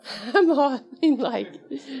I'm all like,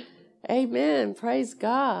 amen. Praise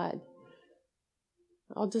God.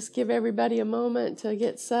 I'll just give everybody a moment to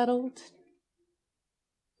get settled.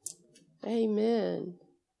 Amen.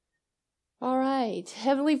 All right.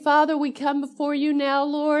 Heavenly Father, we come before you now,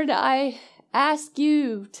 Lord. I ask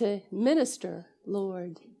you to minister,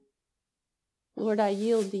 Lord. Lord, I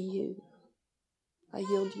yield to you. I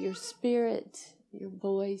yield to your spirit, your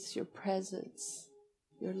voice, your presence,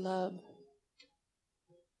 your love.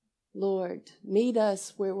 Lord, meet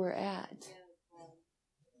us where we're at.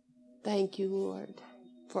 Thank you, Lord,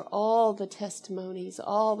 for all the testimonies,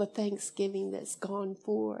 all the thanksgiving that's gone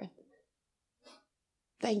forth.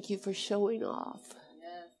 Thank you for showing off.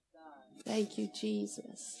 Thank you,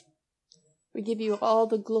 Jesus. We give you all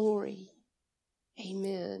the glory.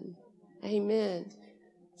 Amen. Amen.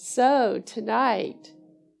 So tonight,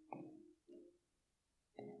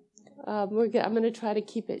 I'm going to try to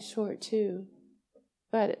keep it short too.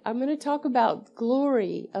 But I'm going to talk about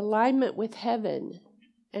glory, alignment with heaven,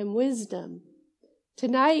 and wisdom.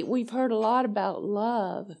 Tonight, we've heard a lot about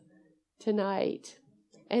love tonight.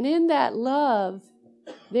 And in that love,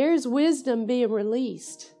 there's wisdom being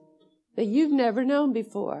released that you've never known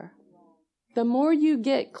before. The more you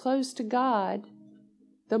get close to God,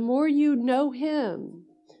 the more you know Him,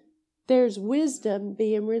 there's wisdom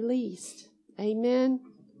being released. Amen.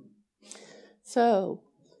 So,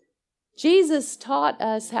 Jesus taught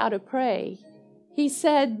us how to pray. He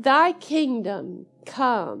said, "Thy kingdom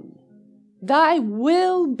come, thy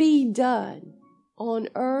will be done on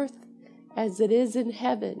earth as it is in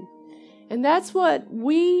heaven." And that's what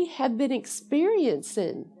we have been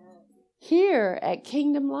experiencing here at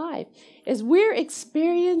Kingdom Life, is we're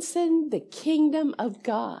experiencing the kingdom of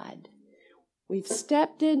God. We've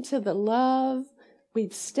stepped into the love,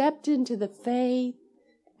 we've stepped into the faith,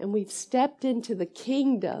 and we've stepped into the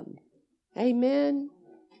kingdom. Amen.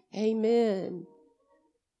 Amen.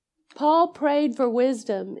 Paul prayed for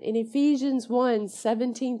wisdom in Ephesians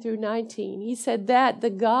 1:17 through 19. He said that the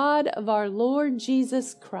God of our Lord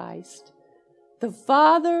Jesus Christ, the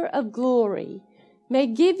Father of glory, may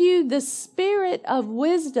give you the spirit of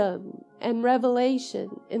wisdom and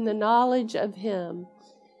revelation in the knowledge of Him,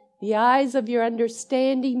 the eyes of your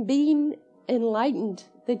understanding being enlightened,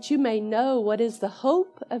 that you may know what is the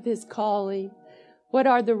hope of His calling, what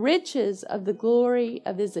are the riches of the glory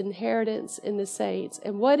of His inheritance in the saints,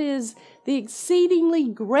 and what is the exceedingly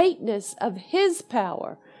greatness of His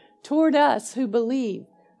power toward us who believe,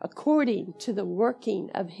 according to the working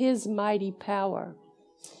of His mighty power.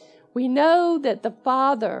 We know that the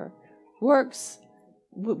Father works,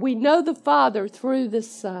 we know the Father through the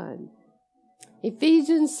Son.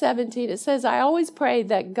 Ephesians 17, it says, "I always pray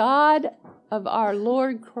that God of our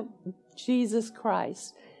Lord Jesus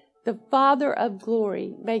Christ, the Father of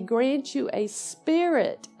glory, may grant you a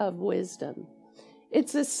spirit of wisdom."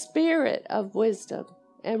 It's a spirit of wisdom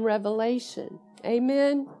and revelation.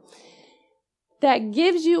 Amen. That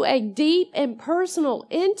gives you a deep and personal,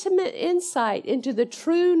 intimate insight into the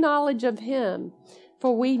true knowledge of Him.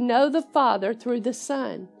 For we know the Father through the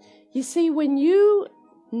Son. You see, when you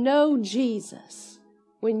know Jesus,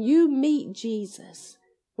 when you meet Jesus,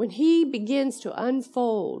 when He begins to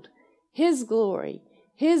unfold His glory,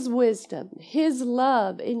 His wisdom, His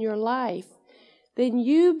love in your life, then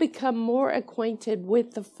you become more acquainted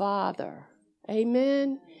with the Father.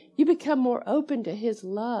 Amen. You become more open to His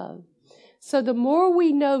love. So the more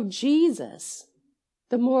we know Jesus,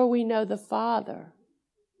 the more we know the Father.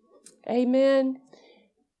 Amen.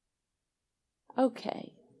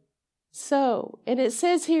 Okay. So, and it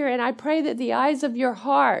says here, "And I pray that the eyes of your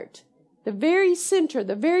heart," the very center,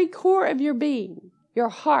 the very core of your being, your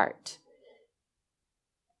heart.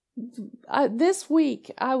 This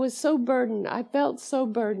week, I was so burdened. I felt so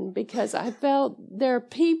burdened because I felt there are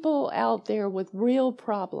people out there with real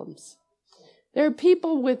problems. There are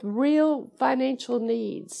people with real financial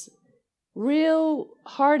needs, real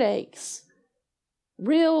heartaches,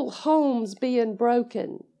 real homes being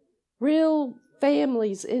broken, real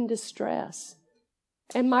families in distress.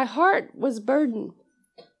 And my heart was burdened.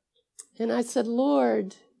 And I said,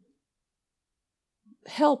 "Lord,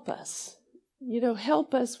 help us.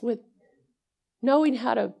 Help us with knowing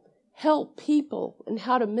how to help people and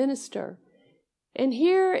how to minister." And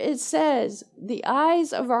here it says, the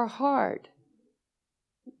eyes of our heart.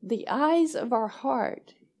 The eyes of our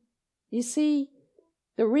heart. You see,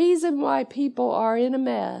 the reason why people are in a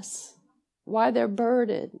mess, why they're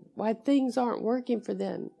burdened, why things aren't working for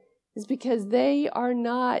them, is because they are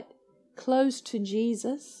not close to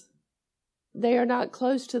Jesus. They are not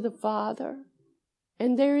close to the Father.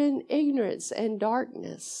 And they're in ignorance and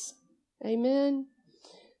darkness. Amen.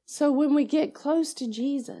 So when we get close to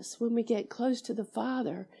Jesus, when we get close to the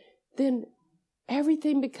Father, then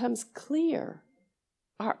everything becomes clear.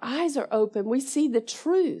 Our eyes are open. We see the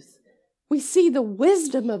truth. We see the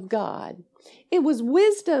wisdom of God. It was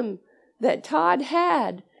wisdom that Todd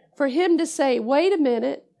had for him to say, wait a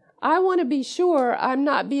minute, I want to be sure I'm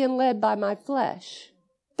not being led by my flesh.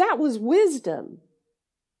 That was wisdom.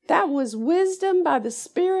 That was wisdom by the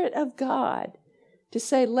Spirit of God to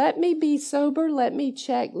say, let me be sober, let me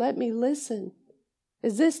check, let me listen.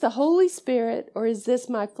 Is this the Holy Spirit or is this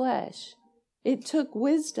my flesh? It took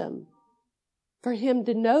wisdom for him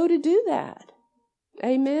to know to do that.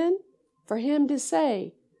 Amen? For him to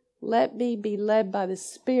say, let me be led by the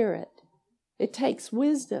Spirit. It takes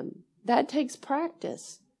wisdom. That takes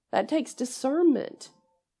practice. That takes discernment.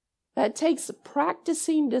 That takes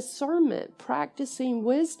practicing discernment, practicing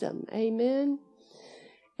wisdom. Amen?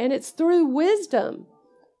 And it's through wisdom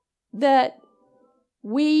that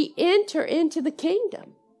we enter into the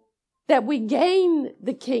kingdom, that we gain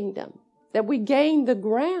the kingdom, that we gain the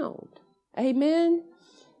ground. Amen?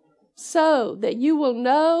 So that you will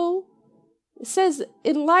know, it says,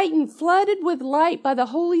 enlightened, flooded with light by the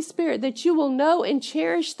Holy Spirit, that you will know and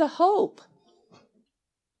cherish the hope.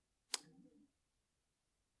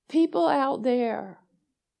 People out there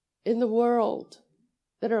in the world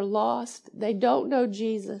that are lost, they don't know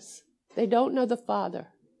Jesus. They don't know the Father.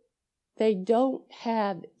 They don't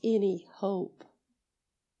have any hope.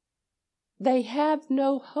 They have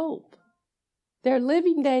no hope. They're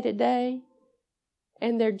living day to day,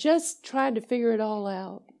 and they're just trying to figure it all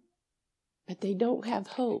out. But they don't have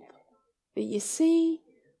hope. But you see,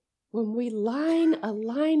 when we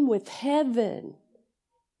align with heaven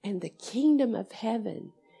and the kingdom of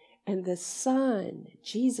heaven and the Son,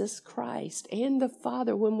 Jesus Christ, and the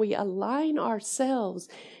Father, when we align ourselves,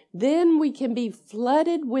 then we can be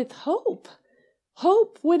flooded with hope.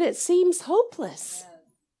 Hope when it seems hopeless.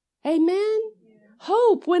 Amen?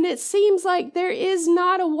 Hope when it seems like there is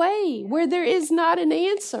not a way, where there is not an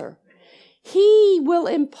answer. He will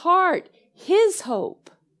impart His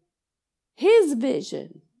hope, His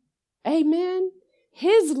vision. Amen?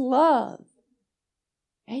 His love.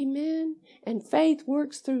 Amen? And faith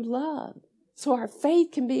works through love. So our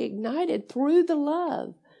faith can be ignited through the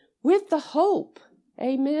love with the hope.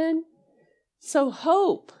 Amen? So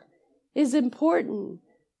hope is important,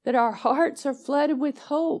 that our hearts are flooded with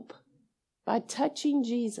hope by touching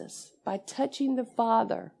Jesus, by touching the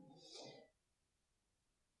Father.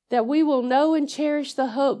 That we will know and cherish the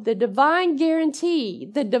hope, the divine guarantee,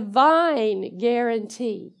 the divine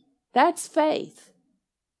guarantee. That's faith.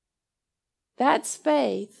 That's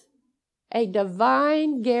faith. A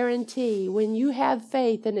divine guarantee. When you have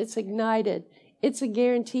faith and it's ignited, it's a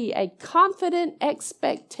guarantee, a confident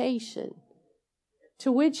expectation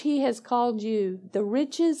to which He has called you, the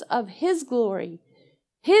riches of His glory,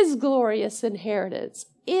 His glorious inheritance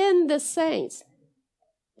in the saints.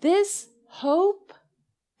 This hope,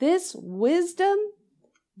 this wisdom,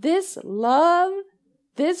 this love,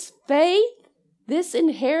 this faith, this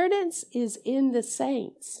inheritance is in the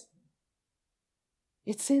saints.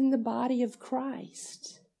 It's in the body of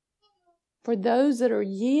Christ. For those that are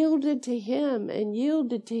yielded to Him and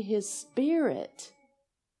yielded to His Spirit,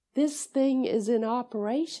 this thing is in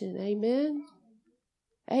operation. Amen?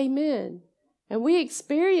 Amen. And we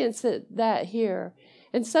experience that here.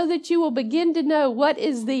 And so that you will begin to know what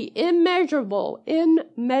is the immeasurable.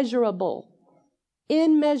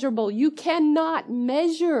 You cannot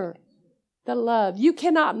measure the love. You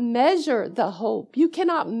cannot measure the hope. You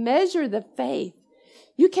cannot measure the faith.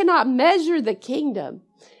 You cannot measure the kingdom.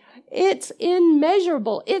 It's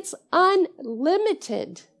immeasurable. It's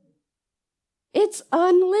unlimited. It's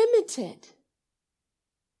unlimited.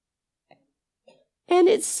 And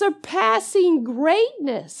it's surpassing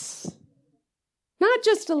greatness. Not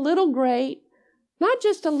just a little great. Not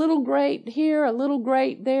just a little great here, a little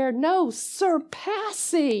great there. No,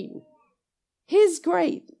 surpassing His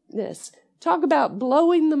greatness. Talk about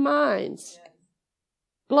blowing the minds.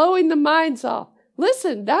 Blowing the minds off.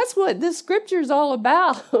 Listen, that's what this scripture is all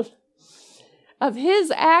about. Of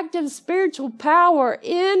His active spiritual power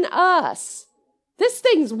in us. This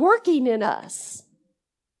thing's working in us.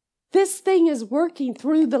 This thing is working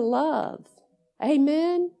through the love.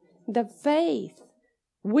 Amen? The faith.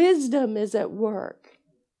 Wisdom is at work.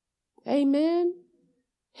 Amen?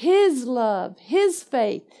 His love, His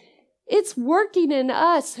faith. It's working in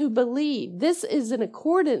us who believe. This is in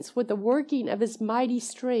accordance with the working of His mighty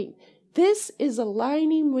strength. This is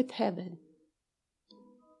aligning with heaven.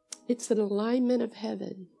 It's an alignment of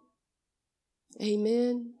heaven.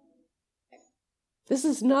 Amen? This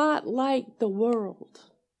is not like the world.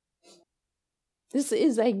 This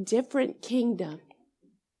is a different kingdom.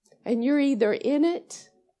 And you're either in it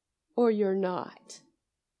or you're not.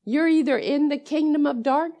 You're either in the kingdom of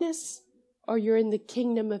darkness or you're in the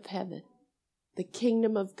kingdom of heaven, the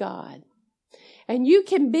kingdom of God. And you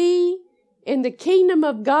can be in the kingdom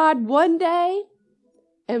of God one day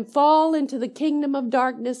and fall into the kingdom of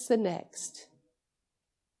darkness the next.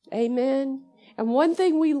 Amen. And one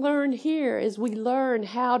thing we learn here is we learn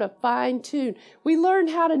how to fine-tune. We learn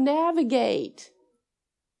how to navigate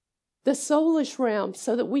the soulish realm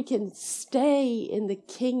so that we can stay in the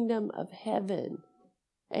kingdom of heaven.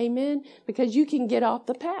 Amen. Because you can get off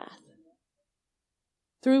the path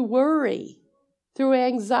through worry, through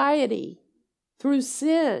anxiety, through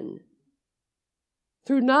sin,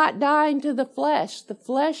 through not dying to the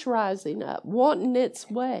flesh rising up, wanting its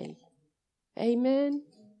way. Amen.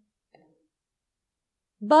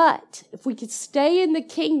 But if we could stay in the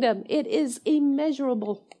kingdom, it is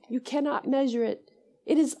immeasurable. You cannot measure it.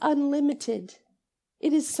 It is unlimited.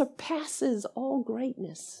 It surpasses all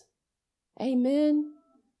greatness. Amen.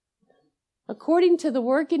 According to the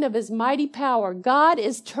working of His mighty power, God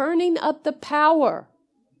is turning up the power.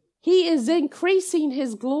 He is increasing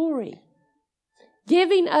His glory,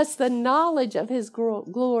 giving us the knowledge of His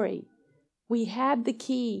glory. We have the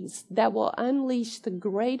keys that will unleash the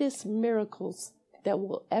greatest miracles that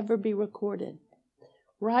will ever be recorded.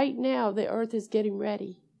 Right now, the earth is getting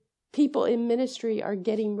ready. People in ministry are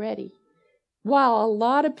getting ready. While a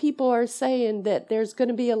lot of people are saying that there's going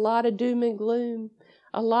to be a lot of doom and gloom,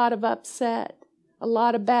 a lot of upset, a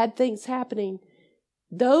lot of bad things happening,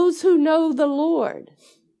 those who know the Lord,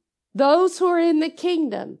 those who are in the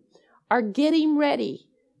kingdom, are getting ready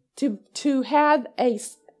to have a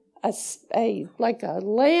like a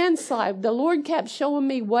landslide. The Lord kept showing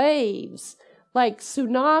me waves, like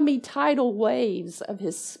tsunami tidal waves of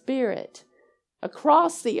His Spirit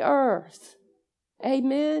across the earth.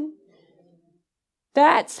 Amen.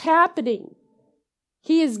 That's happening.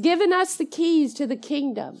 He has given us the keys to the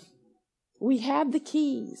kingdom. We have the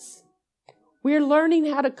keys. We're learning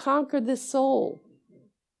how to conquer the soul,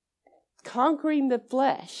 conquering the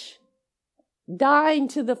flesh, dying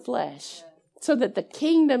to the flesh, so that the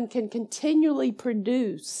kingdom can continually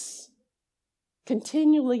produce,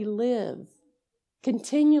 continually live,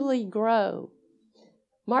 continually grow.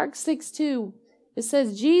 Mark 6:2, it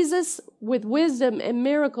says, Jesus, with wisdom and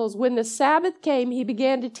miracles, when the Sabbath came, He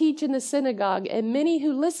began to teach in the synagogue, and many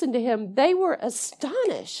who listened to Him, they were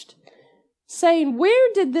astonished, saying,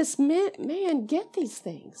 where did this man get these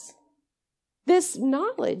things? This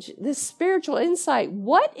knowledge, this spiritual insight,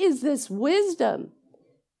 what is this wisdom?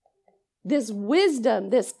 This wisdom,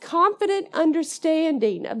 this confident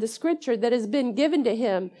understanding of the Scripture that has been given to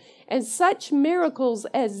Him, and such miracles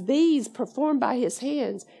as these performed by His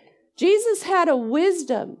hands. Jesus had a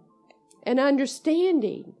wisdom and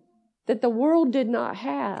understanding that the world did not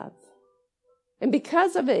have. And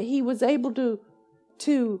because of it, He was able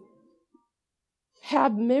to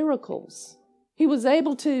have miracles. He was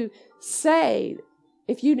able to say,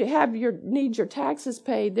 if you need your taxes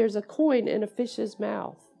paid, there's a coin in a fish's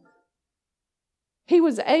mouth. He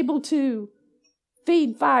was able to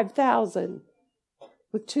feed 5,000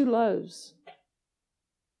 with 2 loaves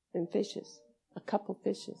and fishes. A couple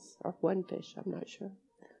fishes, or 1 fish, I'm not sure.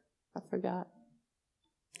 I forgot.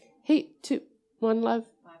 1 loaf?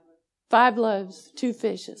 5 loaves, 2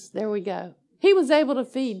 fishes. There we go. He was able to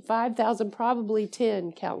feed 5,000, probably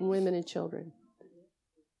 10, counting women and children.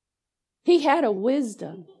 He had a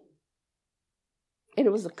wisdom. And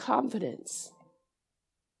it was a confidence.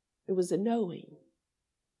 It was a knowing.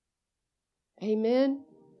 Amen.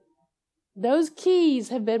 Those keys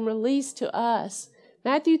have been released to us.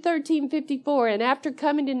 Matthew 13:54, and after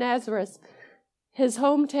coming to Nazareth, His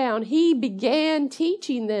hometown, He began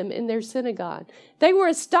teaching them in their synagogue. They were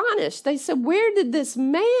astonished. They said, where did this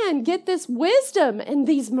man get this wisdom and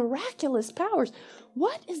these miraculous powers?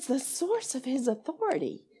 What is the source of His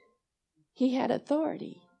authority? He had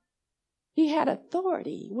authority. He had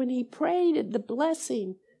authority. When He prayed the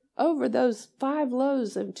blessing over those 5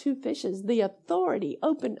 loaves and 2 fishes, the authority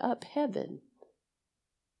opened up heaven.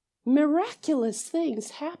 Miraculous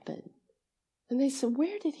things happen. And they said,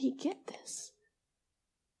 where did He get this?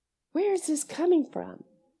 Where is this coming from?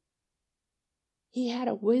 He had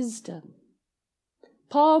a wisdom.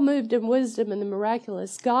 Paul moved in wisdom and the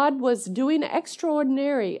miraculous. God was doing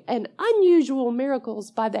extraordinary and unusual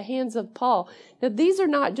miracles by the hands of Paul. Now, these are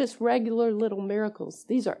not just regular little miracles.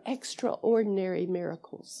 These are extraordinary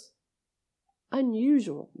miracles.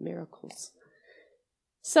 Unusual miracles.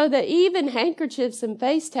 So that even handkerchiefs and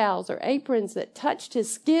face towels or aprons that touched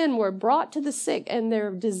His skin were brought to the sick, and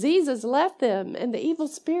their diseases left them, and the evil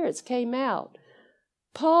spirits came out.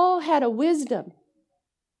 Paul had a wisdom.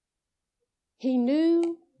 He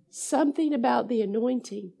knew something about the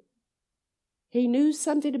anointing. He knew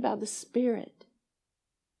something about the Spirit.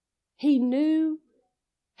 He knew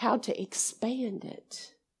how to expand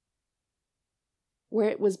it, where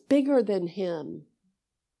it was bigger than him,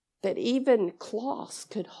 that even cloths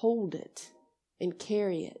could hold it and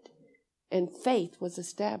carry it, and faith was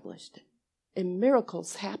established, and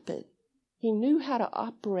miracles happened. He knew how to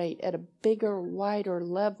operate at a bigger, wider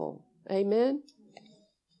level. Amen?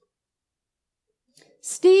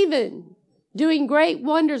 Stephen, doing great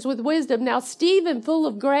wonders with wisdom. Now Stephen, full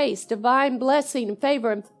of grace, divine blessing, and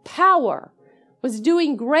favor, and power, was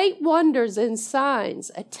doing great wonders and signs,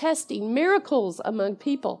 attesting miracles among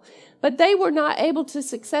people. But they were not able to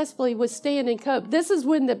successfully withstand and cope. This is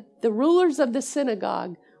when the rulers of the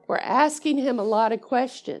synagogue were asking him a lot of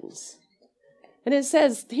questions. And it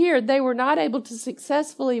says here, they were not able to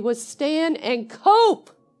successfully withstand and cope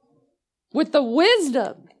with the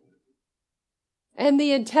wisdom and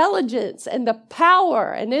the intelligence and the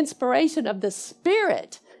power and inspiration of the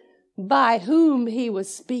Spirit by whom he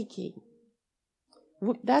was speaking.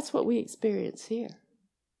 That's what we experience here.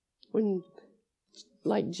 When,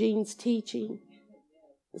 like Jean's teaching,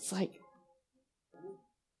 it's like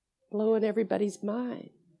blowing everybody's mind.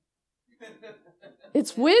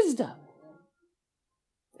 It's wisdom.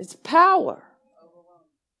 It's power.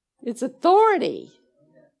 It's authority.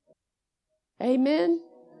 Amen.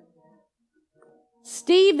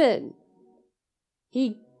 Stephen,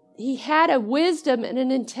 he had a wisdom and an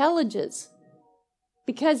intelligence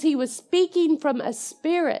because he was speaking from a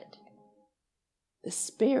spirit. The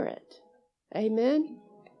Spirit. Amen.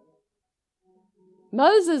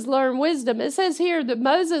 Moses learned wisdom. It says here that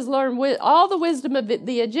Moses learned all the wisdom of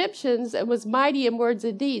the Egyptians and was mighty in words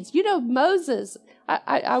and deeds. You know, Moses,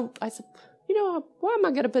 I said, why am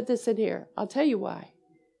I going to put this in here? I'll tell you why.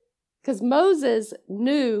 Because Moses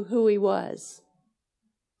knew who he was.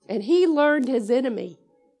 And he learned his enemy.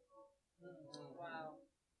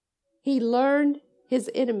 He learned his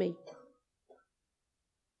enemy.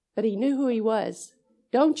 But he knew who he was.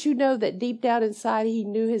 Don't you know that deep down inside he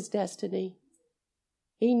knew his destiny?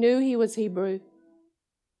 He knew he was Hebrew.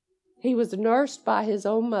 He was nursed by his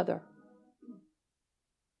own mother.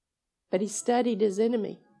 But he studied his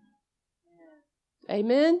enemy.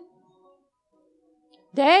 Amen?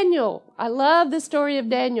 Daniel, I love the story of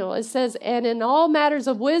Daniel. It says, and in all matters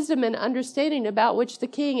of wisdom and understanding about which the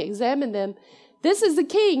king examined them. This is the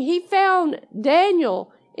king. He found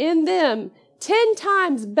Daniel in them 10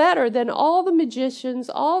 times better than all the magicians,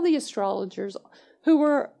 all the astrologers who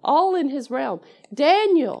were all in his realm.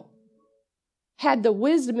 Daniel had the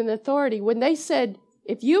wisdom and authority when they said,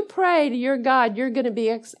 if you pray to your God, you're going to be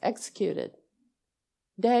executed.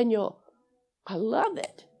 Daniel, I love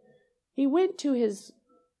it. He went to his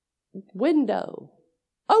window,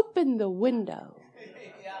 opened the window,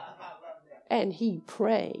 and he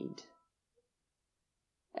prayed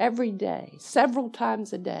every day, several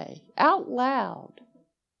times a day, out loud.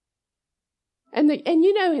 And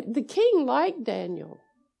the king liked Daniel.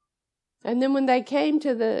 And then when they came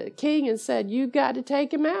to the king and said, you got to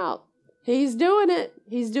take him out. He's doing it.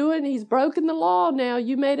 He's broken the law now.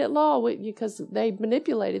 You made it law because they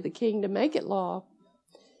manipulated the king to make it law.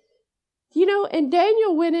 And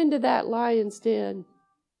Daniel went into that lion's den.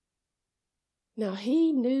 Now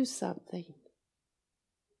he knew something.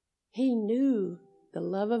 He knew the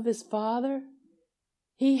love of his Father.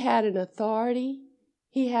 He had an authority.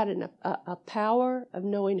 He had a power of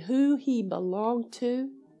knowing who he belonged to.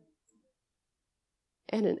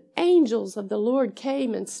 And angels of the Lord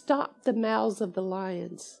came and stopped the mouths of the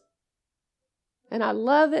lions. And I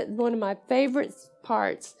love it. One of my favorite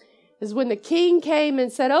parts is when the king came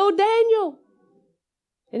and said, oh, Daniel,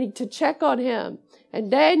 and to check on him.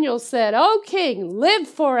 And Daniel said, oh, king, live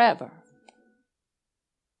forever.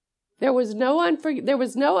 There was no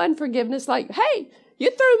unforgiveness like, hey,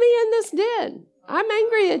 you threw me in this den. I'm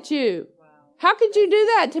angry at you. How could you do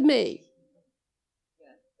that to me?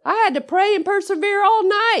 I had to pray and persevere all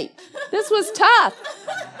night. This was tough.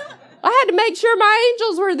 I had to make sure my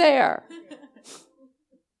angels were there.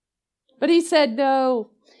 But he said, no,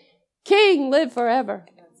 king, live forever.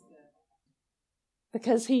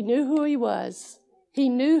 Because he knew who he was. He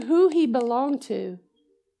knew who he belonged to.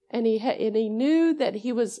 And he knew that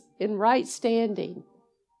he was in right standing.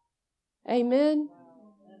 Amen.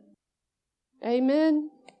 Amen.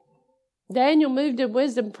 Daniel moved in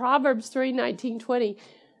wisdom. Proverbs 3:19-20.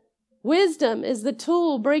 Wisdom is the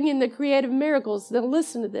tool bringing the creative miracles. Now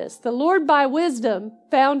listen to this. The Lord by wisdom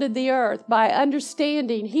founded the earth. By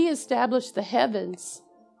understanding, he established the heavens.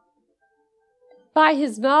 By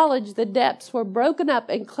his knowledge, the depths were broken up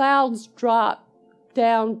and clouds dropped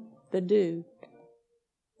down the dew.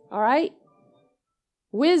 All right?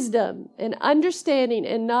 Wisdom and understanding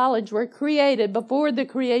and knowledge were created before the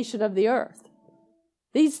creation of the earth.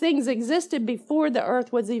 These things existed before the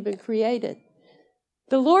earth was even created.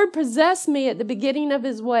 The Lord possessed me at the beginning of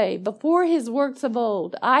his way, before his works of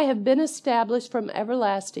old. I have been established from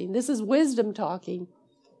everlasting. This is wisdom talking.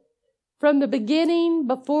 From the beginning,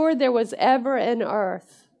 before there was ever an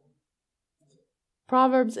earth.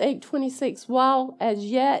 Proverbs 8:26, while as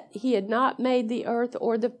yet he had not made the earth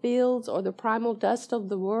or the fields or the primal dust of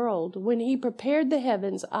the world, when he prepared the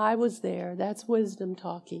heavens, I was there. That's wisdom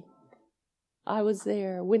talking. I was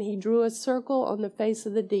there when he drew a circle on the face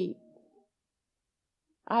of the deep.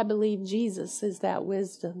 I believe Jesus is that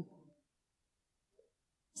wisdom.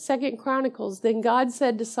 2 Chronicles, then God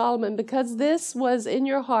said to Solomon, because this was in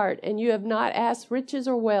your heart, and you have not asked riches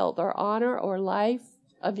or wealth or honor or life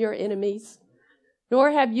of your enemies,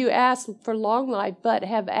 nor have you asked for long life, but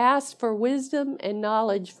have asked for wisdom and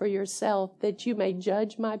knowledge for yourself, that you may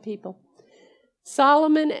judge my people.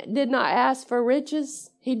 Solomon did not ask for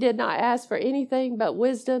riches. He did not ask for anything but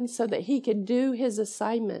wisdom so that he could do his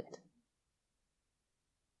assignment.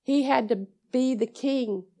 He had to be the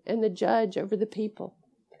king and the judge over the people.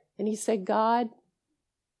 And he said, God,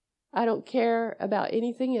 I don't care about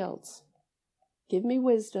anything else. Give me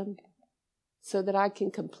wisdom so that I can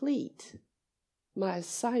complete my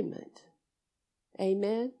assignment.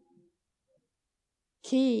 Amen.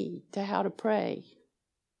 Key to how to pray.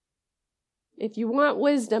 If you want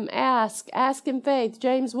wisdom, ask in faith.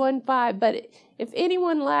 James 1:5. But if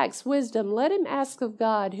anyone lacks wisdom, let him ask of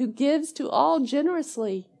God, who gives to all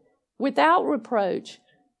generously, without reproach,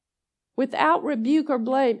 without rebuke or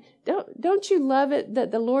blame. Don't you love it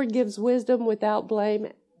that the Lord gives wisdom without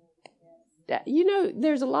blame? You know,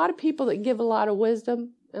 there's a lot of people that give a lot of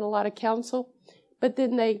wisdom and a lot of counsel, but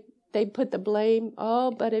then they put the blame.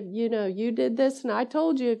 Oh, but if you did this and I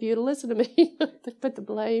told you if you'd listen to me, they put the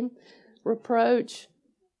blame, reproach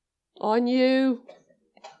on you.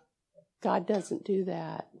 God doesn't do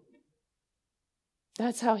that.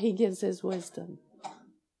 That's how he gives his wisdom.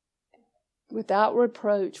 Without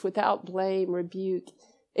reproach, without blame, rebuke.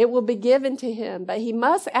 It will be given to him, but he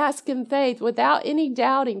must ask in faith without any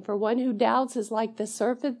doubting, for one who doubts is like the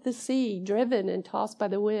surf of the sea, driven and tossed by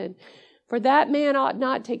the wind. For that man ought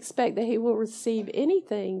not to expect that he will receive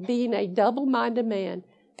anything, being a double-minded man.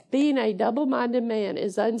 Being a double-minded man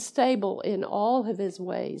is unstable in all of his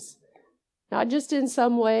ways. Not just in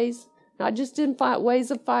some ways, not just in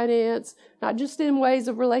ways of finance, not just in ways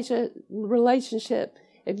of relationship.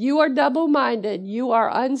 If you are double-minded, you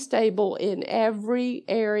are unstable in every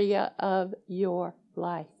area of your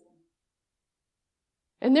life.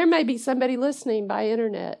 And there may be somebody listening by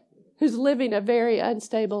internet who's living a very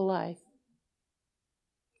unstable life.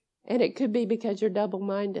 And it could be because you're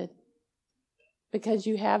double-minded. Because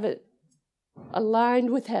you haven't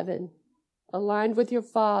aligned with heaven, aligned with your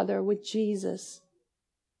Father, with Jesus,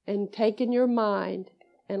 and taken your mind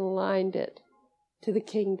and aligned it to the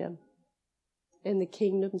kingdom and the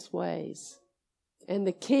kingdom's ways and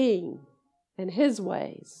the King and his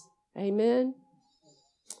ways. Amen?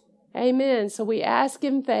 Amen. So we ask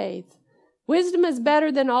in faith. Wisdom is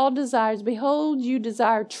better than all desires. Behold, you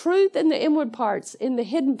desire truth in the inward parts, in the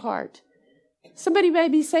hidden part. Somebody may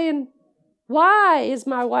be saying, why is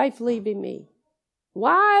my wife leaving me?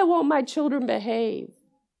 Why won't my children behave?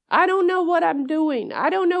 I don't know what I'm doing. I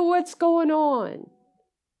don't know what's going on.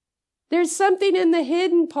 There's something in the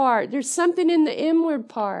hidden part. There's something in the inward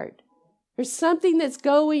part. There's something that's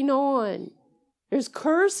going on. There's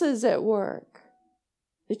curses at work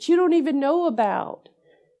that you don't even know about.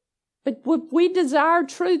 But if we desire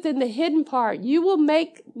truth in the hidden part, you will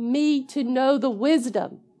make me to know the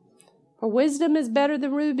wisdom. For wisdom is better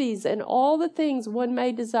than rubies, and all the things one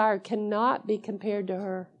may desire cannot be compared to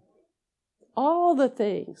her. All the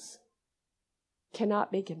things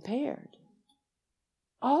cannot be compared.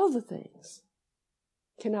 All the things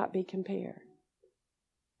cannot be compared.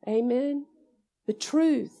 Amen? The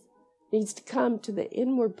truth needs to come to the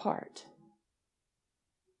inward part,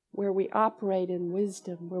 where we operate in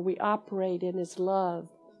wisdom, where we operate in his love,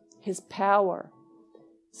 his power.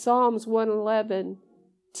 Psalms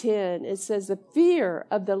 111:10, it says, the fear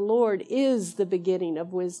of the Lord is the beginning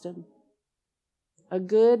of wisdom. A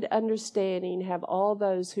good understanding have all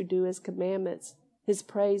those who do his commandments. His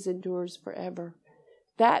praise endures forever.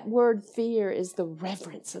 That word fear is the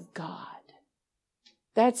reverence of God.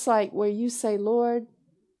 That's like where you say, Lord,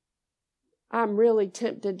 I'm really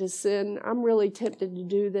tempted to sin. I'm really tempted to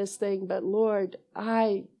do this thing, but Lord,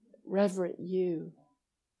 I reverent you.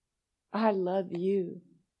 I love you.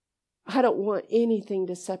 I don't want anything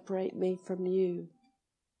to separate me from you.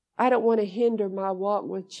 I don't want to hinder my walk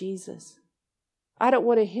with Jesus. I don't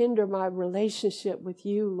want to hinder my relationship with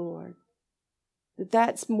you, Lord.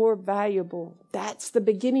 That's more valuable. That's the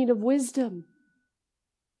beginning of wisdom.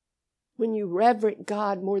 When you reverent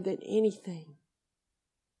God more than anything.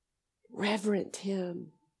 Reverent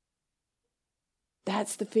Him.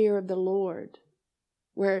 That's the fear of the Lord.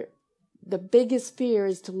 Where the biggest fear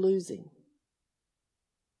is to lose Him.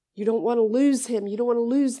 You don't want to lose Him. You don't want to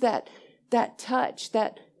lose that touch,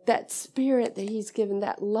 that spirit that He's given,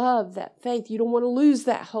 that love, that faith. You don't want to lose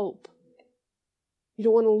that hope. You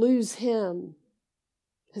don't want to lose Him,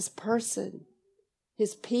 His person,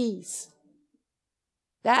 His peace.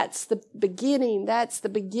 That's the beginning. That's the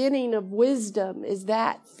beginning of wisdom, is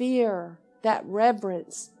that fear, that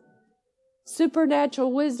reverence.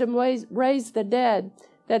 Supernatural wisdom raised the dead,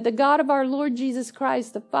 that the God of our Lord Jesus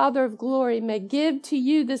Christ, the Father of glory, may give to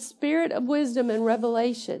you the spirit of wisdom and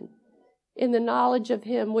revelation in the knowledge of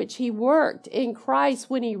Him, which He worked in Christ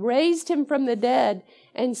when He raised Him from the dead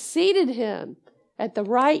and seated Him at the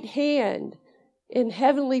right hand in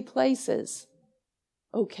heavenly places.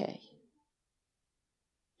 Okay.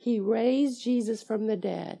 He raised Jesus from the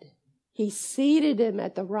dead. He seated Him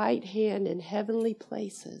at the right hand in heavenly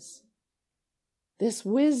places. This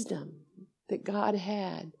wisdom that God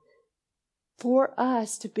had for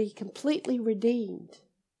us to be completely redeemed.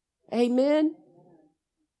 Amen?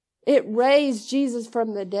 It raised Jesus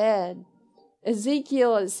from the dead.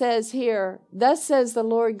 Ezekiel, it says here, thus says the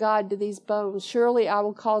Lord God to these bones, surely I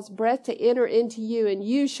will cause breath to enter into you, and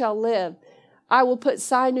you shall live. I will put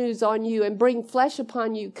sinews on you and bring flesh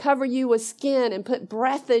upon you, cover you with skin and put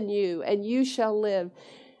breath in you, and you shall live.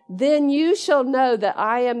 Then you shall know that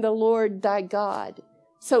I am the Lord thy God.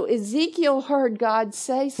 So Ezekiel heard God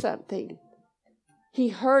say something. He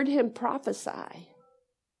heard Him prophesy.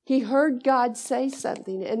 He heard God say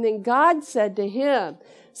something. And then God said to him,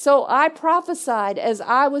 so I prophesied as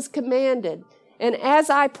I was commanded. And as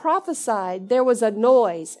I prophesied, there was a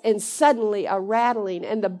noise and suddenly a rattling,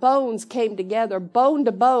 and the bones came together, bone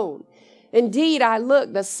to bone. Indeed, I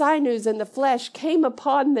looked, the sinews and the flesh came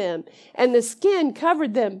upon them, and the skin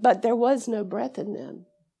covered them, but there was no breath in them.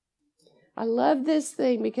 I love this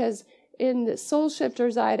thing because in the Soul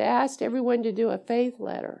Shifters, I had asked everyone to do a faith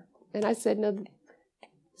letter. And I said,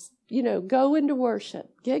 no, go into worship,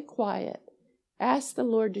 get quiet, ask the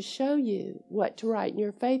Lord to show you what to write in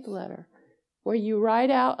your faith letter, where you write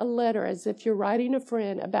out a letter as if you're writing a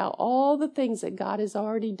friend about all the things that God has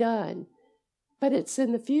already done, but it's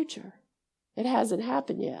in the future. It hasn't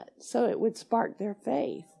happened yet, so it would spark their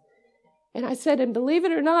faith. And I said, and believe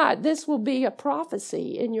it or not, this will be a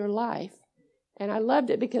prophecy in your life. And I loved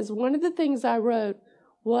it because one of the things I wrote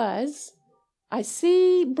was, I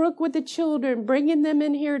see Brooke with the children, bringing them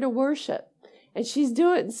in here to worship. And she's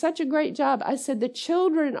doing such a great job. I said, the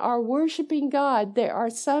children are worshiping God. There are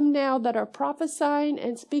some now that are prophesying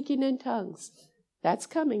and speaking in tongues. That's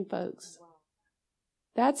coming, folks.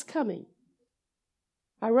 That's coming.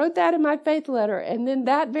 I wrote that in my faith letter. And then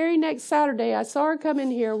that very next Saturday, I saw her come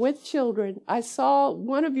in here with children. I saw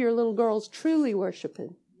one of your little girls truly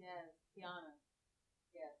worshiping. Yes, Tiana.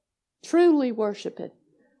 Yes. Truly worshiping.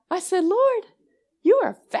 I said, Lord, you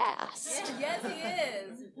are fast. Yes, He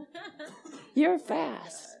is. You're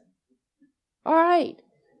fast. All right.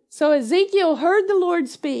 So Ezekiel heard the Lord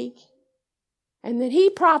speak, and then he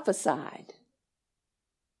prophesied.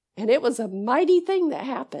 And it was a mighty thing that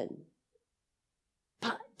happened.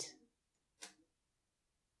 But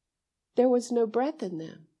there was no breath in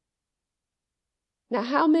them. Now,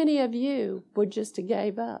 how many of you would just have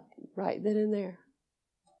gave up right then and there?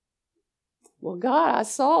 Well, God, I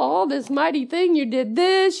saw all this mighty thing. You did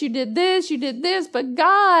this, you did this, you did this. But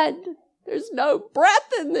God, there's no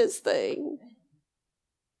breath in this thing.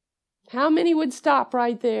 How many would stop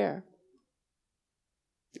right there?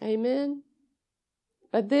 Amen.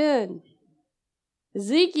 But then,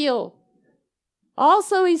 Ezekiel,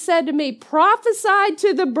 also he said to me, prophesy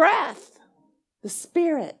to the breath, the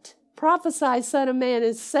spirit. Prophesy, son of man,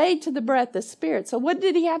 and say to the breath, the spirit. So what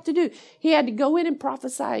did he have to do? He had to go in and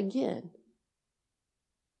prophesy again.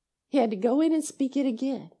 He had to go in and speak it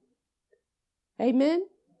again. Amen.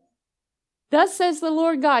 Thus says the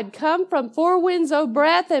Lord God, come from four winds, O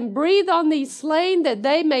breath, and breathe on these slain that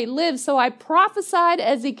they may live. So I prophesied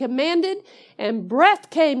as he commanded, and breath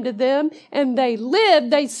came to them, and they lived.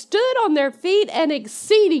 They stood on their feet, an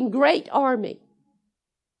exceeding great army.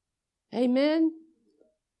 Amen.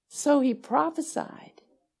 So he prophesied.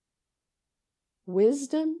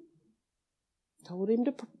 Wisdom told him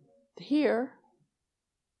to hear.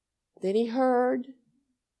 Then he heard,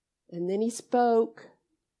 And then he spoke,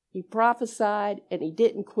 he prophesied, and he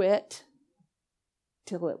didn't quit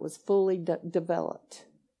till it was fully developed,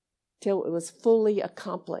 till it was fully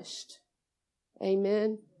accomplished.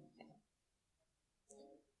 Amen.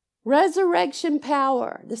 Resurrection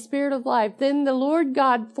power, the Spirit of life. Then the Lord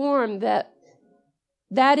God formed that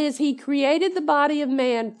is, he created the body of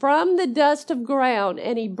man from the dust of ground,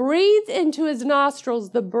 and he breathed into his nostrils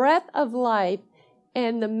the breath of life,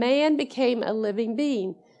 and the man became a living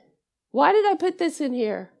being. Why did I put this in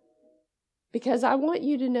here? Because I want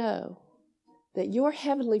you to know that your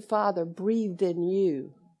Heavenly Father breathed in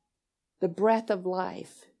you the breath of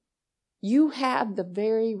life. You have the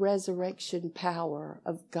very resurrection power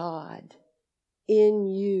of God in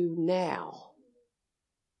you now.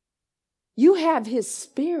 You have His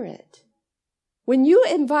Spirit. When you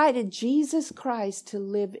invited Jesus Christ to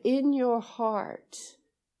live in your heart,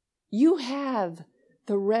 you have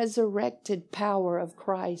the resurrected power of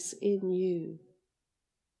Christ in you.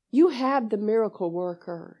 You have the miracle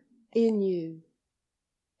worker in you.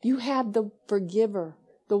 You have the forgiver,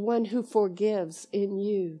 the one who forgives in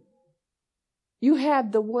you. You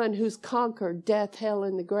have the one who's conquered death, hell,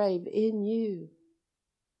 and the grave in you.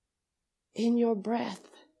 In your breath,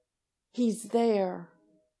 He's there.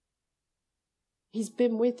 He's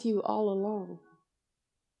been with you all along.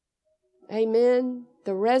 Amen.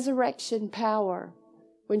 The resurrection power.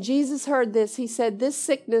 When Jesus heard this, He said, "This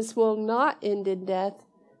sickness will not end in death,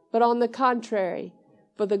 but on the contrary,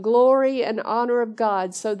 for the glory and honor of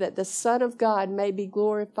God, so that the Son of God may be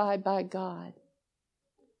glorified by God."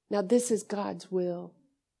 Now, this is God's will.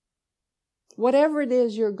 Whatever it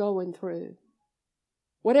is you're going through,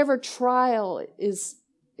 whatever trial is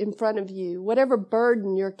in front of you, whatever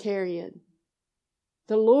burden you're carrying,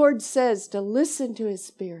 the Lord says to listen to His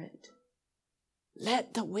Spirit.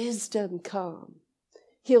 Let the wisdom come.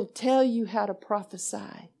 He'll tell you how to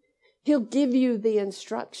prophesy. He'll give you the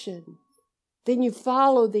instruction. Then you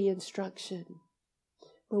follow the instruction.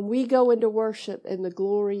 When we go into worship and the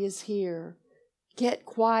glory is here, get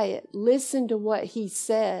quiet. Listen to what He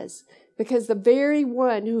says. Because the very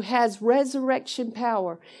one who has resurrection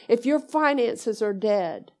power, if your finances are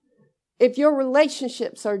dead, if your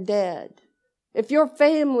relationships are dead, if your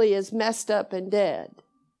family is messed up and dead,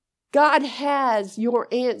 God has your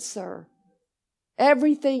answer.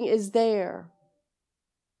 Everything is there.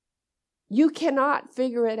 You cannot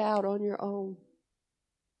figure it out on your own.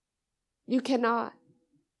 You cannot.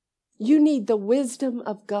 You need the wisdom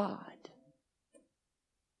of God.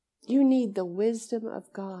 You need the wisdom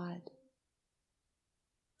of God.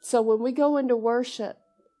 So when we go into worship,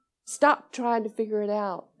 stop trying to figure it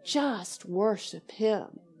out. Just worship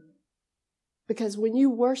Him. Because when you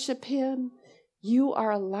worship Him, you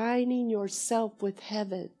are aligning yourself with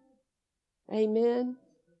heaven. Amen.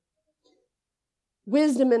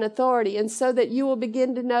 Wisdom and authority, and so that you will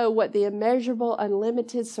begin to know what the immeasurable,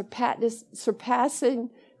 unlimited, surpassing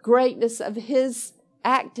greatness of His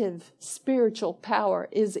active spiritual power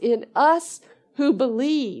is in us who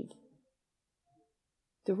believe.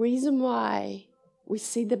 The reason why we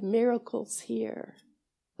see the miracles here,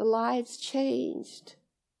 the lives changed,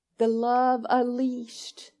 the love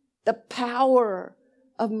unleashed, the power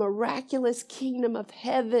of miraculous kingdom of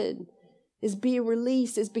heaven is being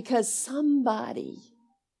released is because somebody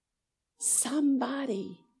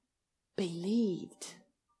believed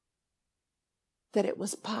that it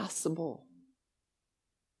was possible.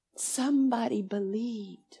 Somebody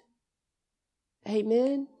believed.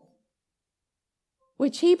 Amen.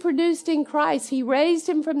 Which He produced in Christ. He raised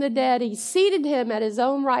Him from the dead. He seated Him at His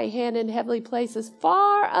own right hand in heavenly places,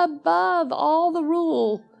 far above all the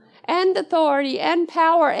rule and authority and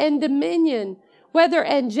power and dominion, whether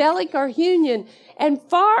angelic or human, and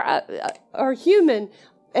far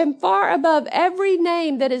above every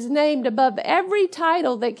name that is named, above every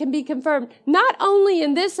title that can be confirmed, not only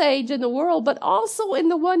in this age in the world, but also in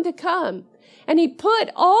the one to come. And He put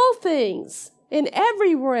all things in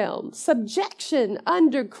every realm, subjection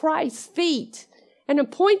under Christ's feet, and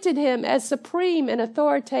appointed Him as supreme and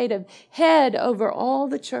authoritative head over all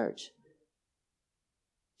the church.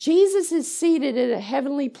 Jesus is seated in a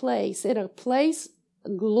heavenly place, in a place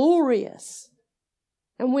glorious.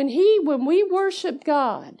 And when we worship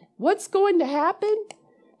God, what's going to happen?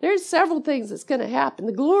 There's several things that's going to happen.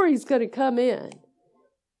 The glory is going to come in.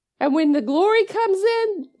 And when the glory comes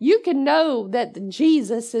in, you can know that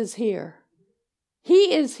Jesus is here.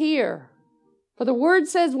 He is here. For the word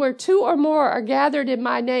says, where two or more are gathered in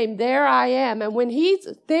my name, there I am. And when He's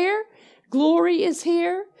there, glory is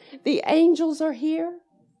here. The angels are here.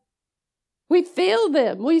 We feel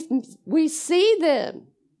them. We see them.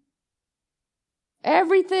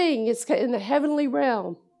 Everything is in the heavenly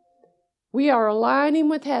realm. We are aligning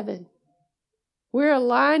with heaven. We're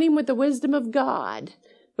aligning with the wisdom of God.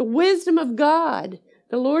 The wisdom of God.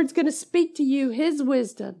 The Lord's going to speak to you His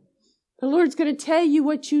wisdom. The Lord's going to tell you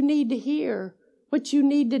what you need to hear, what you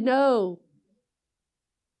need to know,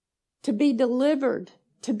 to be delivered,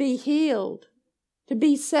 to be healed, to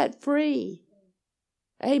be set free.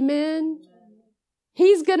 Amen.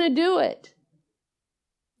 He's going to do it.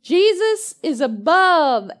 Jesus is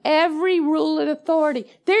above every rule and authority.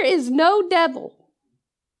 There is no devil.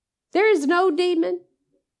 There is no demon.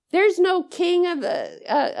 There's no king of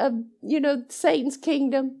Satan's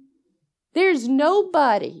kingdom. There's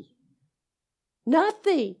nobody,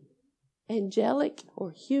 nothing, angelic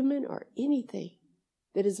or human or anything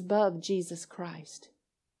that is above Jesus Christ.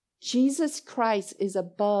 Jesus Christ is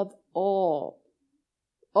above all.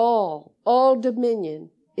 All dominion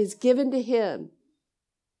is given to Him.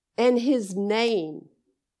 And His name,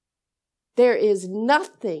 there is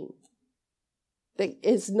nothing that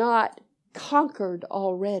is not conquered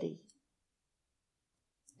already.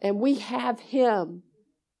 And we have Him.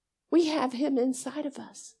 We have Him inside of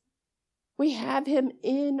us. We have Him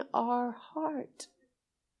in our heart.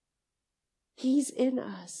 He's in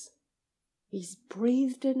us. He's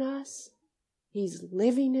breathed in us. He's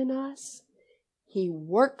living in us. He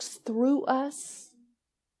works through us.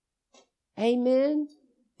 Amen.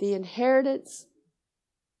 The inheritance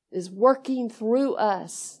is working through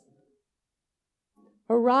us.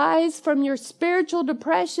 Arise from your spiritual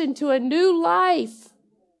depression to a new life.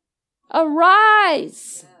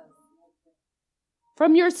 Arise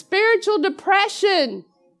from your spiritual depression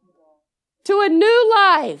to a new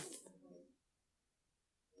life.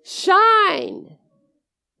 Shine.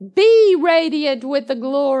 Be radiant with the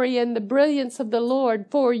glory and the brilliance of the Lord,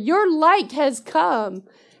 for your light has come,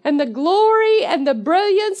 and the glory and the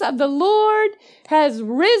brilliance of the Lord has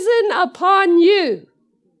risen upon you.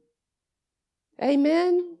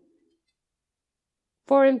 Amen.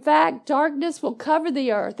 For in fact, darkness will cover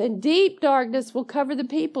the earth, and deep darkness will cover the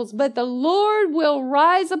peoples, but the Lord will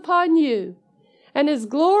rise upon you, and His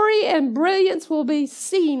glory and brilliance will be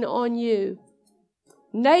seen on you.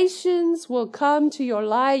 Nations will come to your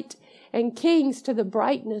light, and kings to the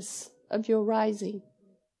brightness of your rising.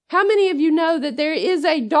 How many of you know that there is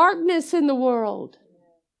a darkness in the world?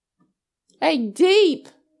 A deep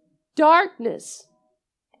darkness.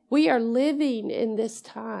 We are living in this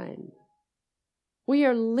time. We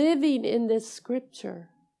are living in this scripture.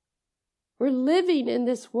 We're living in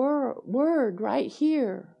this word right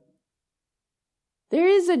here. There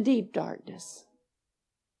is a deep darkness,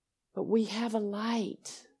 but we have a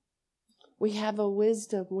light. We have a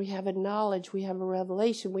wisdom. We have a knowledge. We have a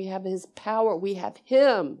revelation. We have His power. We have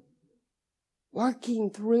Him working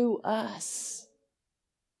through us.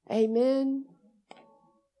 Amen.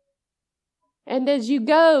 And as you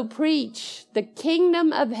go, preach, the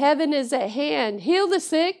kingdom of heaven is at hand. Heal the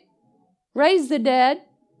sick, raise the dead,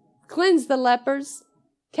 cleanse the lepers,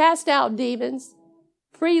 cast out demons.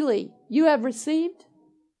 Freely you have received,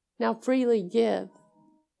 now freely give.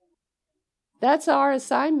 That's our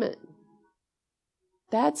assignment.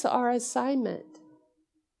 That's our assignment.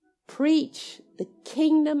 Preach, the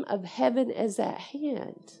kingdom of heaven is at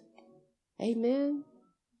hand. Amen.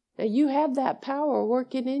 Now you have that power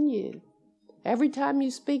working in you. Every time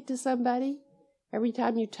you speak to somebody, every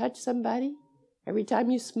time you touch somebody, every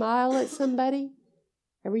time you smile at somebody,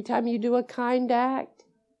 every time you do a kind act,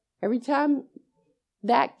 every time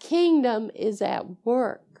that kingdom is at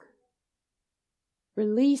work,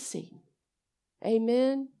 releasing.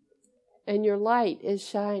 Amen. And your light is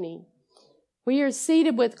shining. We are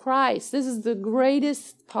seated with Christ. This is the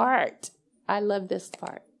greatest part. I love this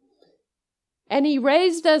part. And He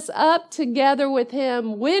raised us up together with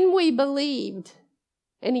Him when we believed.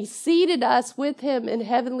 And He seated us with Him in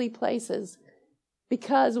heavenly places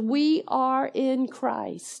because we are in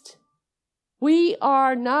Christ. We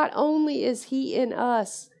are, not only is He in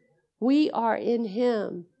us, we are in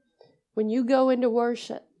Him. When you go into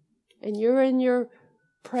worship and you're in your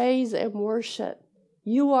praise and worship,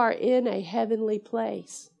 you are in a heavenly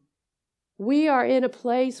place. We are in a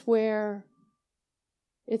place where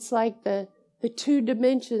it's like the two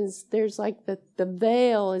dimensions, there's like the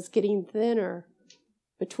veil is getting thinner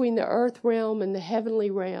between the earth realm and the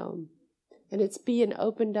heavenly realm. And it's being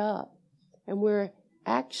opened up. And we're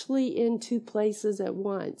actually in two places at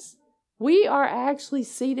once. We are actually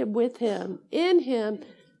seated with Him, in Him,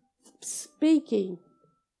 speaking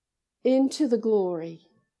into the glory,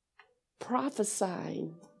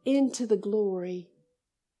 prophesying into the glory.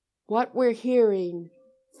 What we're hearing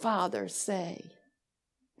Father say.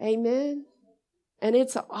 Amen. And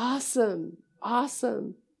it's an awesome,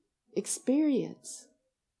 awesome experience.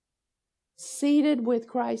 Seated with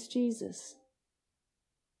Christ Jesus.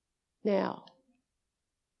 Now,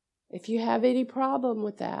 if you have any problem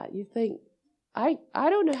with that, you think, I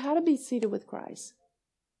don't know how to be seated with Christ.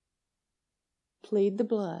 Plead the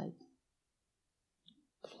blood.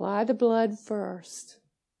 Apply the blood first.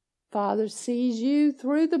 Father sees you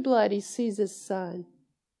through the blood. He sees His Son.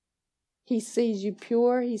 He sees you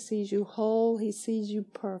pure. He sees you whole. He sees you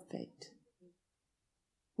perfect.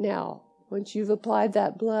 Now, once you've applied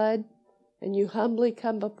that blood and you humbly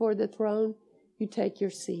come before the throne, you take your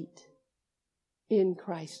seat in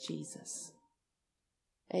Christ Jesus.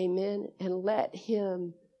 Amen. And let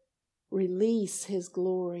Him release His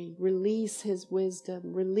glory, release His wisdom,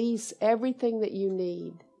 release everything that you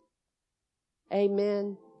need.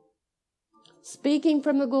 Amen. Speaking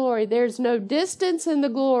from the glory, there's no distance in the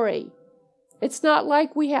glory. It's not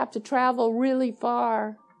like we have to travel really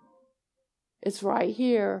far. It's right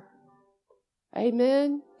here.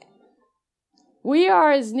 Amen. We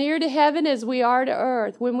are as near to heaven as we are to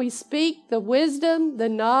earth. When we speak, the wisdom, the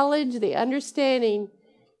knowledge, the understanding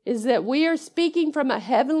is that we are speaking from a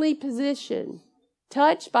heavenly position,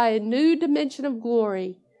 touched by a new dimension of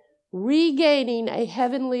glory, regaining a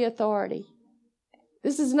heavenly authority.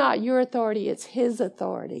 This is not your authority, it's His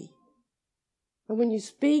authority. And when you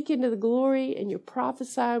speak into the glory and you're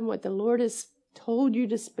prophesying what the Lord has told you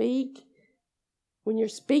to speak, when you're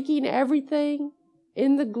speaking everything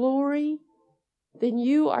in the glory, then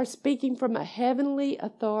you are speaking from a heavenly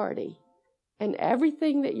authority. And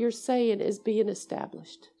everything that you're saying is being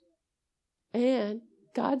established. And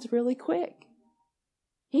God's really quick.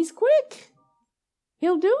 He's quick.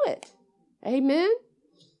 He'll do it. Amen.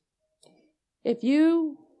 If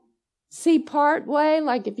you see part way,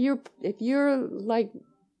 like if you're like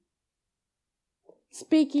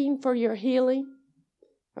speaking for your healing,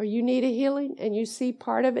 or you need a healing and you see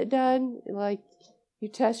part of it done, like you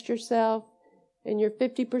test yourself and you're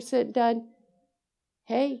 50% done,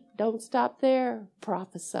 hey, don't stop there.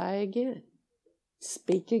 Prophesy again.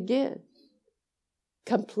 Speak again.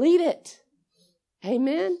 Complete it.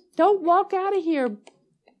 Amen. Don't walk out of here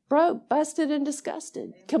broke, busted, and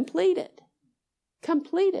disgusted. Complete it.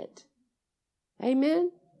 Complete it.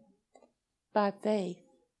 Amen. By faith.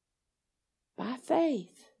 By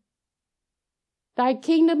faith. Thy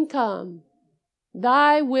kingdom come.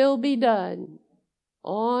 Thy will be done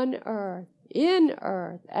on earth, in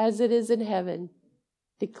earth, as it is in heaven.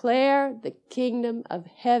 Declare the kingdom of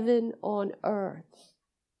heaven on earth.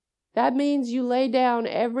 That means you lay down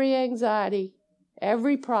every anxiety,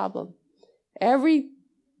 every problem, every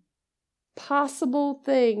possible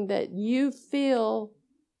thing that you feel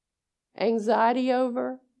anxiety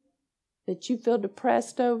over, that you feel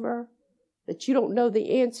depressed over, that you don't know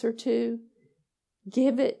the answer to.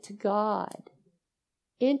 Give it to God.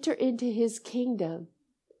 Enter into His kingdom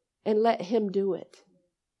and let Him do it.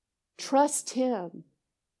 Trust Him.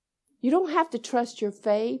 You don't have to trust your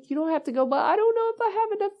faith. You don't have to go, but I don't know if I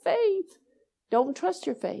have enough faith. Don't trust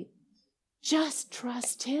your faith. Just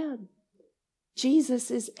trust Him.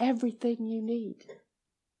 Jesus is everything you need.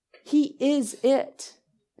 He is it.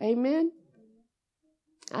 Amen.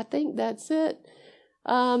 I think that's it.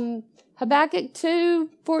 Habakkuk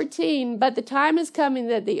 2:14. But the time is coming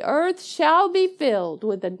that the earth shall be filled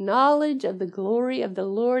with the knowledge of the glory of the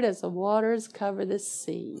Lord as the waters cover the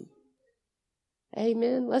sea.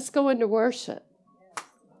 Amen. Let's go into worship.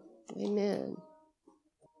 Amen.